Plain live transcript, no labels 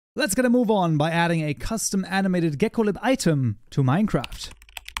Let's get a move on by adding a custom animated Geckolib item to Minecraft.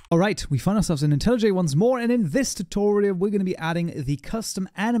 Alright, we find ourselves in IntelliJ once more, and in this tutorial we're going to be adding the custom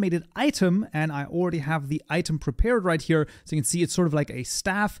animated item, and I already have the item prepared right here, so you can see it's sort of like a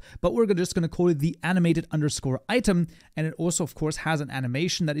staff, but we're just going to call it the animated underscore item, and it also of course has an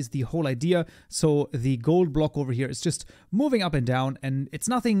animation. That is the whole idea. So the gold block over here is just moving up and down, and it's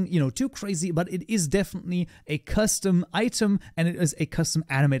nothing, too crazy, but it is definitely a custom item, and it is a custom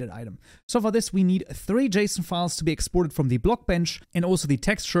animated item. So for this we need 3 JSON files to be exported from the blockbench, and also the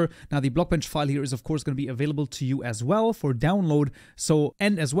texture. Now the blockbench file here is of course going to be available to you as well for download.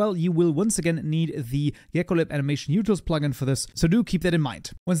 And as well you will once again need the Geckolib animation utils plugin for this, so do keep that in mind.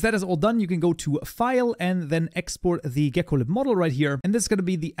 Once that is all done, you can go to File and then export the Geckolib model right here, and this is going to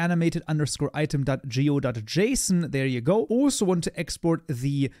be the animated underscore item.geo.json. There you go. Also want to export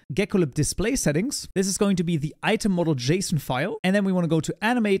the Geckolib display settings. This is going to be the item model JSON file, and then we want to go to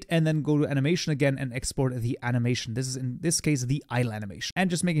animate and then go to animation again and export the animation. This is in this case the idle animation, and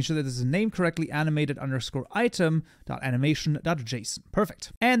just making sure that this is named correctly, animated underscore item.animation.json.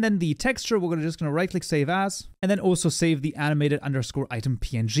 Perfect. And then the texture, we're just going to right click save as, and then also save the animated underscore item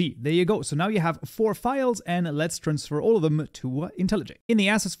PNG. There you go. So now you have 4 files, and let's transfer all of them to IntelliJ. In the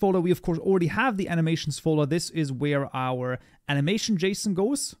assets folder, we of course already have the animations folder. This is where our animation JSON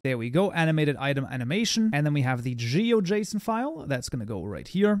goes. There we go, animated item animation. And then we have the geo JSON file. That's going to go right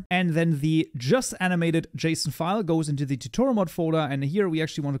here. And then the just animated JSON file goes into the tutorial mod folder. And here we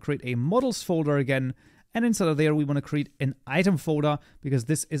actually want to create a models folder again. And inside of there, we want to create an item folder, because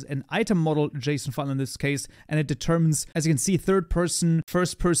this is an item model JSON file in this case, and it determines, as you can see, third person,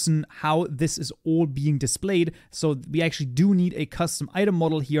 first person, how this is all being displayed. So we actually do need a custom item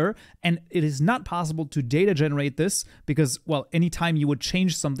model here, and it is not possible to data generate this because, well, anytime you would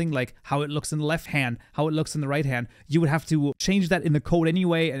change something like how it looks in the left hand, how it looks in the right hand, you would have to change that in the code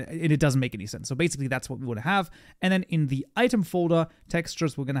anyway, and it doesn't make any sense. So basically that's what we want to have. And then in the item folder,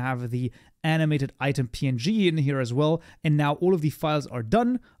 textures, we're going to have the animated item PNG in here as well. And now all of the files are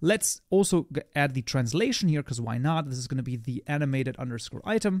done. Let's also add the translation here, because why not? This is going to be the animated underscore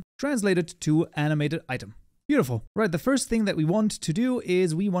item translated to animated item. Beautiful. Right, the first thing that we want to do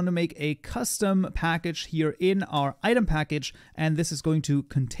is we want to make a custom package here in our item package, and this is going to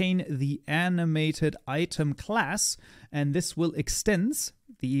contain the animated item class, and this will extend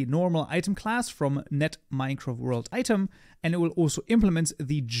the normal item class from net Minecraft world item, and it will also implement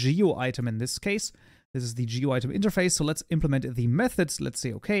the geo item in this case. This is the geo item interface, so let's implement the methods. Let's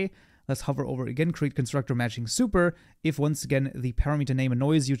say okay. Let's hover over again, create constructor matching super. If once again the parameter name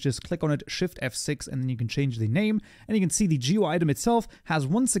annoys you, just click on it, Shift F6, and then you can change the name. And you can see the geo item itself has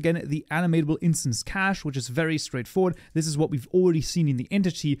once again the animatable instance cache, which is very straightforward. This is what we've already seen in the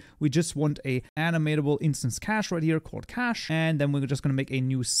entity. We just want a animatable instance cache right here called cache, and then we're just going to make a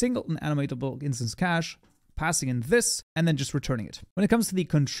new singleton animatable instance cache, passing in this, and then just returning it. When it comes to the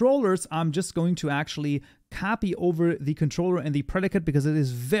controllers, I'm just going to actually copy over the controller and the predicate, because it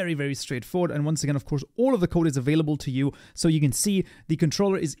is very, very straightforward. And once again, of course, all of the code is available to you. So you can see the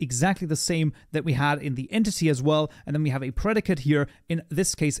controller is exactly the same that we had in the entity as well. And then we have a predicate here. In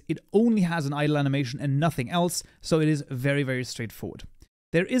this case, it only has an idle animation and nothing else. So it is very, very straightforward.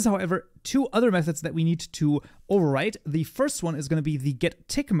 There is, however, 2 other methods that we need to overwrite. The first one is going to be the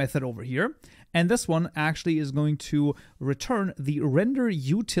getTick method over here. And this one actually is going to return the render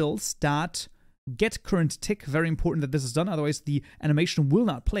utils.getCurrentTick. Very important that this is done, otherwise the animation will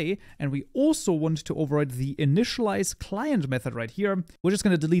not play. And we also want to override the initializeClient method right here. We're just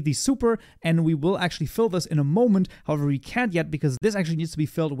going to delete the super, and we will actually fill this in a moment. However, we can't yet because this actually needs to be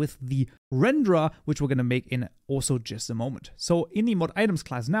filled with the renderer, which we're going to make in also just a moment. So in the mod items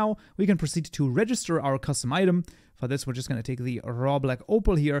class now, we can proceed to register our custom item. For this, we're just going to take the raw black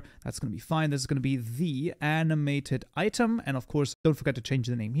opal here. That's going to be fine. This is going to be the animated item. And of course, don't forget to change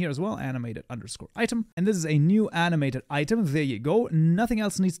the name here as well, animated underscore item. And this is a new animated item. There you go. Nothing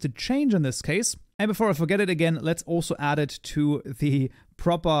else needs to change in this case. And before I forget it again, let's also add it to the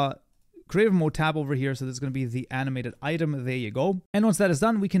proper creative mode tab over here. So this is going to be the animated item. There you go. And once that is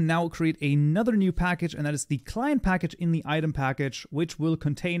done, we can now create another new package, and that is the client package in the item package, which will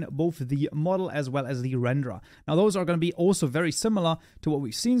contain both the model as well as the renderer. Now those are going to be also very similar to what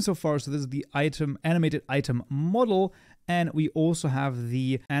we've seen so far. So this is the item animated item model, and we also have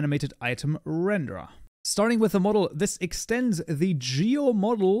the animated item renderer. Starting with the model, this extends the geo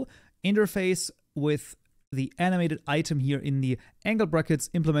model interface with the animated item here in the angle brackets,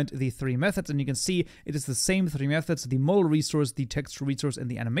 implement the 3 methods, and you can see it is the same 3 methods: the model resource, the texture resource,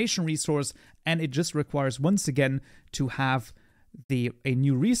 and the animation resource. And it just requires once again to have a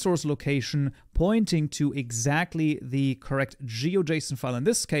new resource location pointing to exactly the correct GeoJSON file in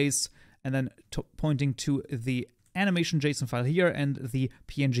this case, and then pointing to the animation JSON file here and the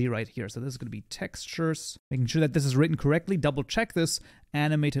PNG right here. So this is going to be textures, making sure that this is written correctly. Double check this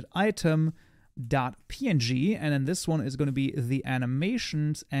animated item .png, and then this one is going to be the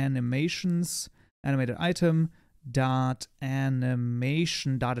animations animated item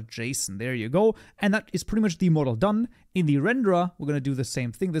 .animation.json. There you go. And that is pretty much the model done. In the renderer, we're going to do the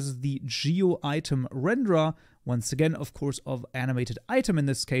same thing. This is the geo item renderer. Once again, of course, of animated item in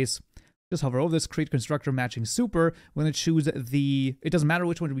this case. Just hover over this, create constructor matching super. We're going to choose it doesn't matter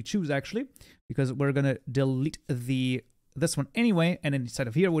which one we choose actually, because we're going to delete this one anyway. And inside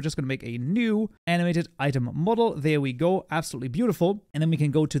of here, we're just going to make a new animated item model. There we go. Absolutely beautiful. And then we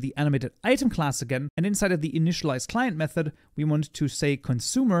can go to the animated item class again. And inside of the initialize client method, we want to say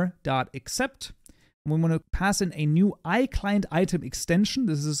consumer.accept. We want to pass in a new iClient item extension.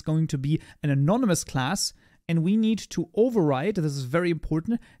 This is going to be an anonymous class. And we need to override, this is very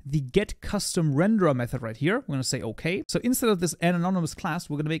important, the getCustomRenderer method right here. We're going to say OK. So instead of this anonymous class,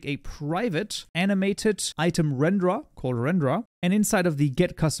 we're going to make a private animated item renderer called renderer. And inside of the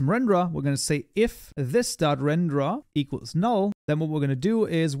getCustomRenderer, we're going to say if this.renderer equals null, then what we're going to do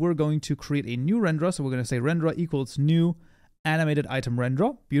is we're going to create a new renderer. So we're going to say renderer equals new animated item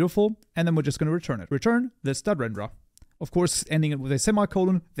renderer. Beautiful. And then we're just going to return it. Return this.renderer. Of course, ending it with a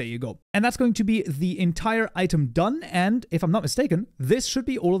semicolon, there you go. And that's going to be the entire item done. And if I'm not mistaken, this should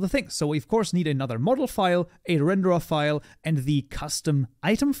be all of the things. So we, of course, need another model file, a renderer file, and the custom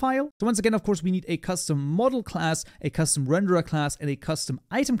item file. So once again, of course, we need a custom model class, a custom renderer class, and a custom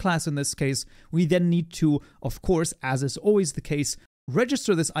item class in this case. We then need to, of course, as is always the case,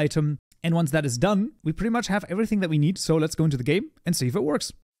 register this item. And once that is done, we pretty much have everything that we need. So let's go into the game and see if it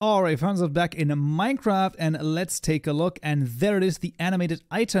works. All right, found ourselves back in Minecraft, and let's take a look. And there it is, the animated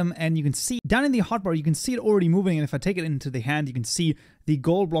item. And you can see down in the hotbar, you can see it already moving. And if I take it into the hand, you can see the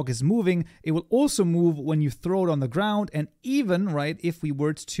gold block is moving. It will also move when you throw it on the ground. And even, right, if we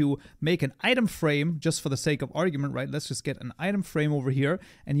were to make an item frame, just for the sake of argument, right, let's just get an item frame over here.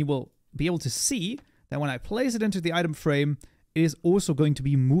 And you will be able to see that when I place it into the item frame, it is also going to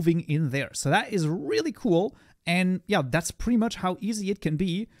be moving in there. So that is really cool. And yeah, that's pretty much how easy it can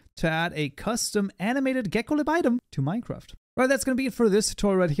be to add a custom animated Geckolib item to Minecraft. Right, that's going to be it for this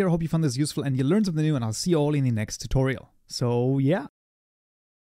tutorial right here. I hope you found this useful and you learned something new, and I'll see you all in the next tutorial. So yeah.